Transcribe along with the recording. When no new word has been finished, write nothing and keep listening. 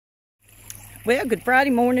Well, good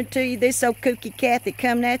Friday morning to you. This old Kooky Kathy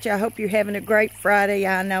coming at you. I hope you're having a great Friday.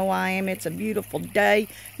 I know I am. It's a beautiful day.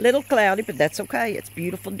 Little cloudy, but that's okay. It's a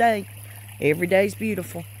beautiful day. Every day's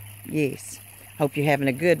beautiful. Yes. Hope you're having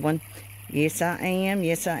a good one. Yes, I am.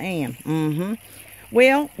 Yes, I am.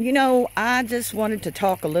 Well, you know, I just wanted to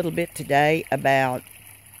talk a little bit today about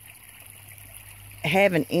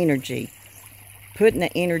having energy. Putting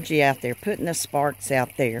the energy out there, putting the sparks out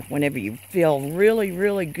there whenever you feel really,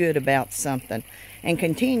 really good about something, and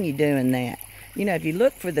continue doing that. You know, if you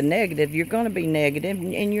look for the negative, you're going to be negative,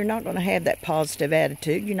 and you're not going to have that positive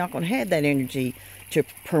attitude. You're not going to have that energy to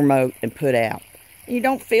promote and put out. And you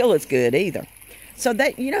don't feel as good either. So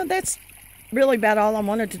that, you know, that's really about all I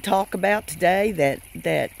wanted to talk about today.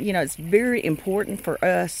 That you know, it's very important for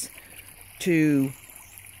us to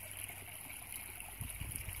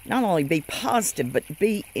not only be positive, but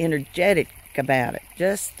be energetic about it.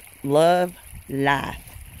 Just love life.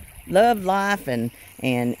 Love life and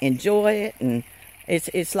enjoy it. And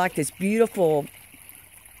it's like this beautiful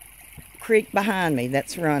creek behind me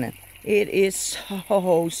that's running. It is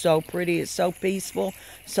so pretty. It's so peaceful,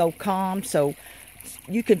 so calm. So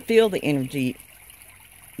you can feel the energy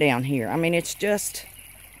down here. I mean, it's just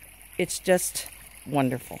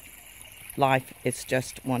wonderful. Life is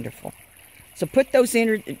just wonderful. So put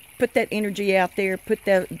that energy out there. Put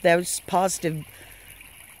those positive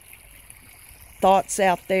thoughts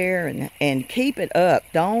out there, and keep it up.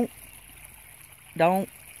 Don't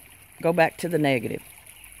go back to the negative.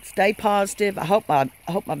 Stay positive. I hope my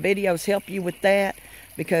videos help you with that,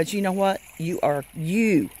 because you know what? You are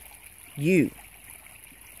you.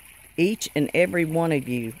 Each and every one of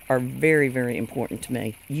you are very, very important to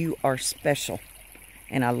me. You are special,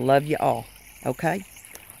 and I love you all. Okay.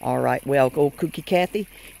 All right, well, old Kooky Kathy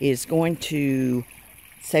is going to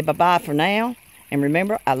say bye-bye for now. And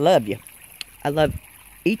remember, I love you. I love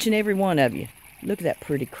each and every one of you. Look at that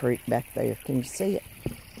pretty creek back there. Can you see it?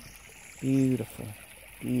 Beautiful,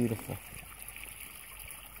 beautiful.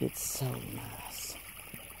 It's so nice.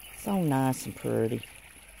 So nice and pretty.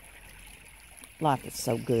 Life is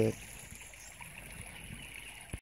so good.